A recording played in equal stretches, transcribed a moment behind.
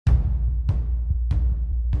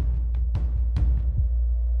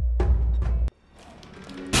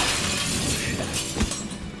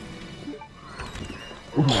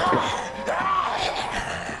Oh my god.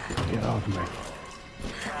 Get out of me.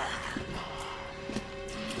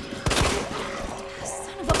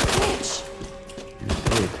 Son of a bitch! You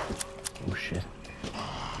see it? Oh shit.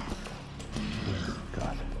 Oh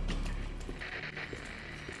god.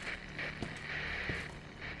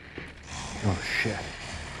 Oh shit.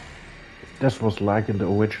 This was like in the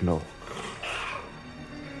original.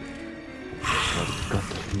 Oh god,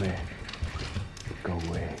 this is me. Go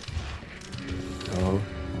away. Oh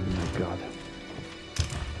my god.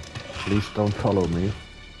 Please don't follow me.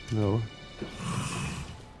 No.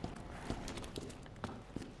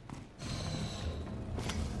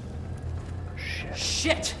 Shit.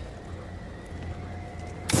 Shit!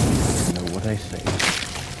 You know what I say?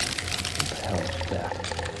 What the hell is that?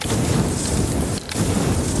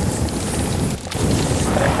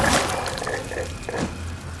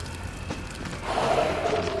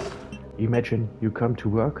 Imagine you come to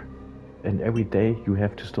work and every day you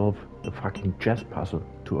have to solve a fucking chess puzzle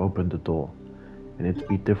to open the door. And it's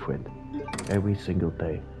be different every single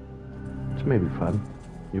day. It's maybe fun,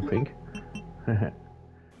 you think?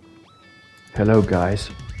 Hello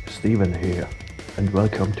guys, Steven here, and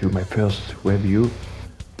welcome to my first review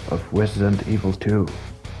of Resident Evil 2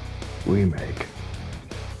 Remake.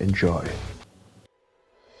 Enjoy.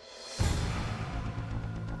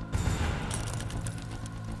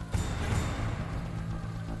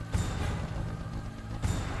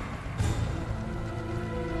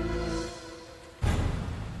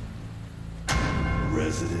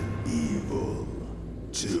 Resident Evil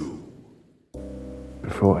 2.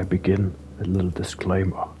 Before I begin, a little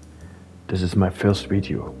disclaimer. This is my first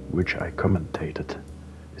video which I commentated.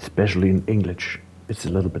 Especially in English, it's a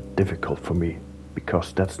little bit difficult for me,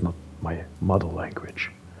 because that's not my mother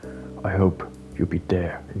language. I hope you be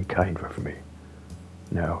there and kind with me.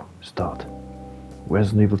 Now, start.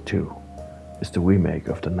 Resident Evil 2 is the remake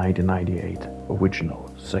of the 1998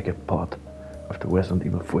 original second part of the Resident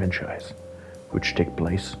Evil franchise, which takes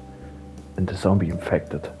place in the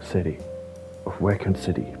zombie-infected city of Raccoon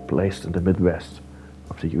City, placed in the Midwest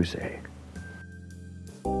of the USA.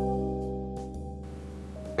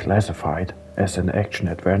 Classified as an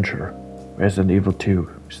action-adventure, Resident Evil 2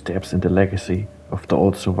 steps in the legacy of the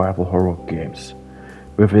old survival horror games.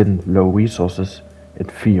 Within low resources and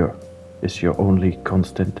fear is your only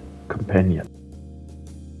constant companion.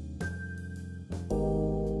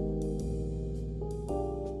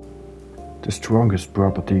 The strongest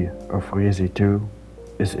property of Resi 2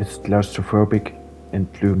 is its claustrophobic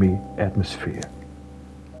and gloomy atmosphere.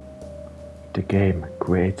 The game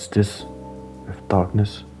creates this with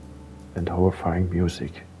darkness and horrifying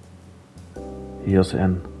music. Here's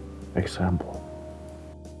an example.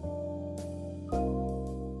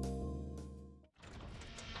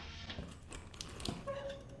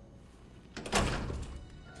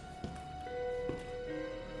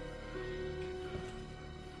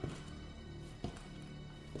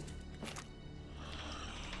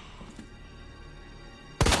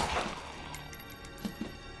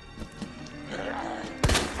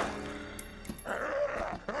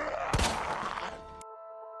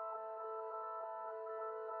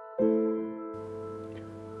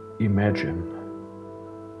 Imagine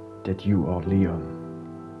that you are Leon,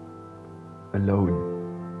 alone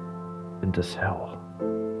in this hell.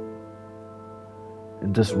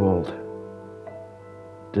 In this world,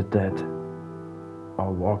 the dead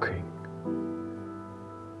are walking.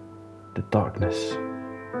 The darkness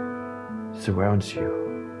surrounds you,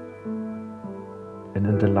 and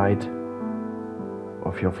in the light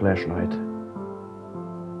of your flashlight,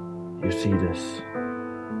 you see this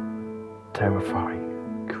terrifying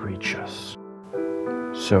creatures.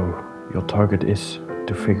 So your target is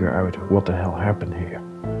to figure out what the hell happened here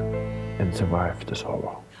and survive this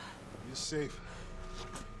horror. You're safe.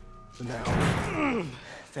 For now.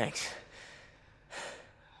 Thanks.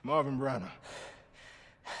 Marvin Browner.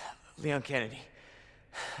 Leon Kennedy.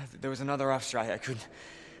 There was another off strike. I couldn't...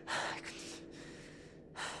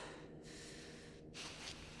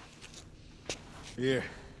 Here.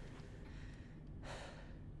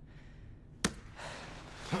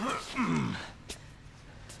 I'm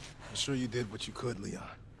sure you did what you could, Leon.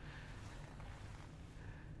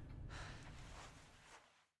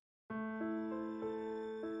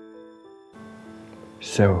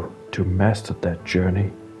 So, to master that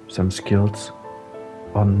journey, some skills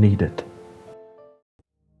are needed.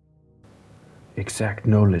 Exact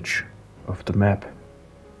knowledge of the map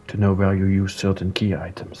to know where you use certain key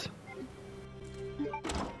items.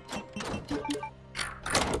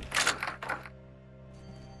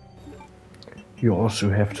 You also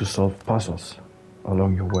have to solve puzzles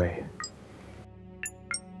along your way.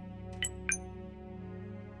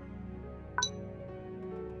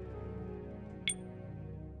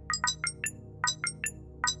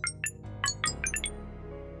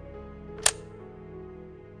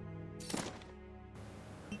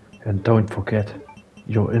 And don't forget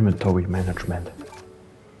your inventory management.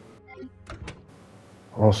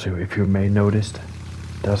 Also, if you may noticed,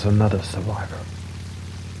 there's another survivor.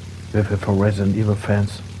 With a for Resident Evil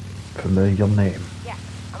fans, familiar name. Yeah,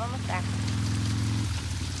 I'm almost there.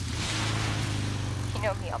 You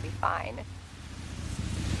know me, I'll be fine.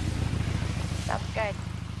 Sounds good.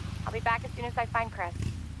 I'll be back as soon as I find Chris.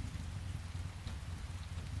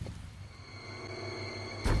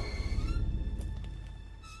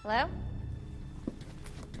 Hello?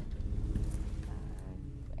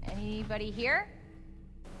 Anybody here?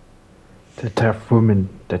 The tough woman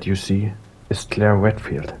that you see is Claire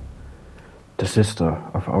Redfield, the sister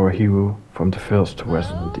of our hero from the first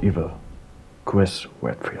Resident Evil, Chris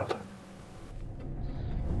Redfield.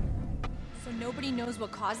 So nobody knows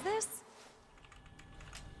what caused this?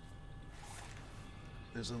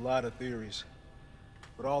 There's a lot of theories.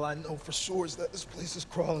 But all I know for sure is that this place is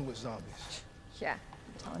crawling with zombies. Yeah,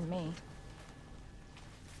 you're telling me.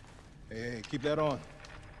 Hey, keep that on.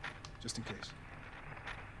 Just in case.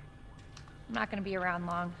 I'm not gonna be around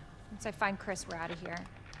long. Once I find Chris, we're out of here.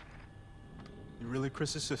 You really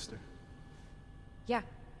Chris's sister? Yeah.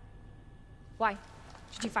 Why?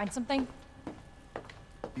 Did you find something?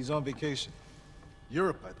 He's on vacation.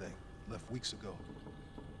 Europe, I think. Left weeks ago.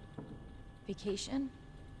 Vacation?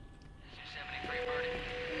 273 Birdie.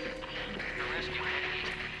 The rescue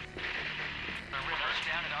complete. The river's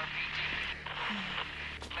down at RPT.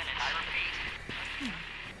 Bennett, I repeat.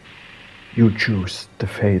 You choose the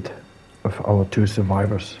fate of our two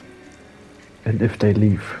survivors, and if they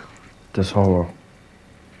leave this horror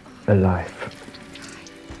alive.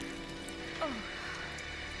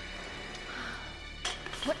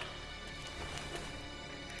 What?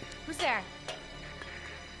 Who's there?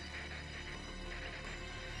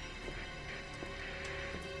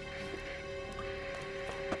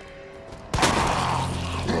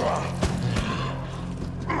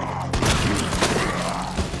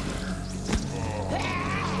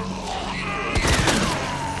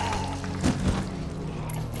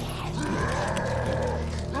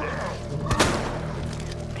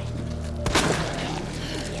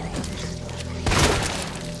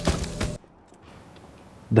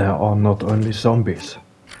 There are not only zombies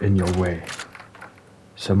in your way,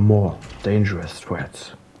 some more dangerous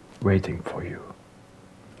threats waiting for you.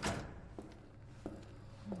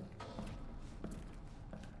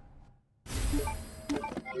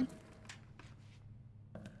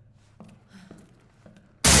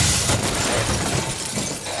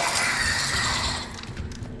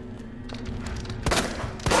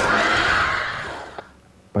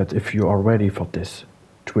 But if you are ready for this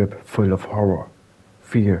trip full of horror,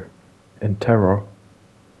 fear and terror,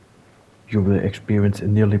 you will experience a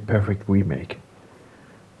nearly perfect remake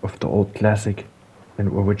of the old classic and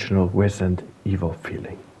original Resident Evil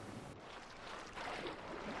feeling.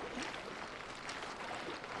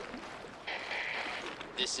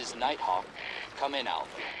 This is Nighthawk. Come in,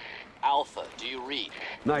 Alpha. Alpha, do you read?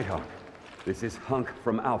 Nighthawk, this is Hunk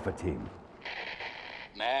from Alpha Team.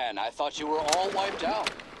 Man, I thought you were all wiped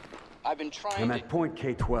out. I've been trying I'm to... at point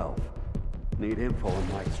K-12. Need info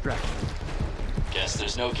on my extraction. Guess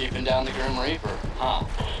there's no keeping down the Grim Reaper, huh?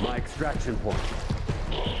 My extraction point.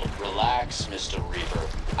 Relax, Mr. Reaper.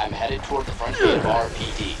 I'm headed toward the front gate of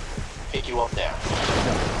RPD. Pick you up there.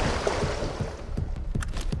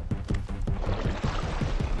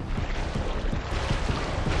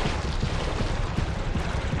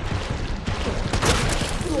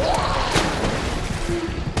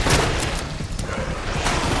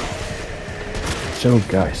 So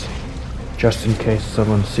guys, just in case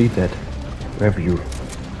someone see that review,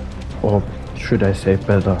 or should I say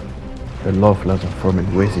better, a love letter from a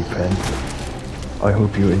resi fan, I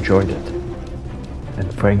hope you enjoyed it,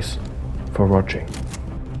 and thanks for watching.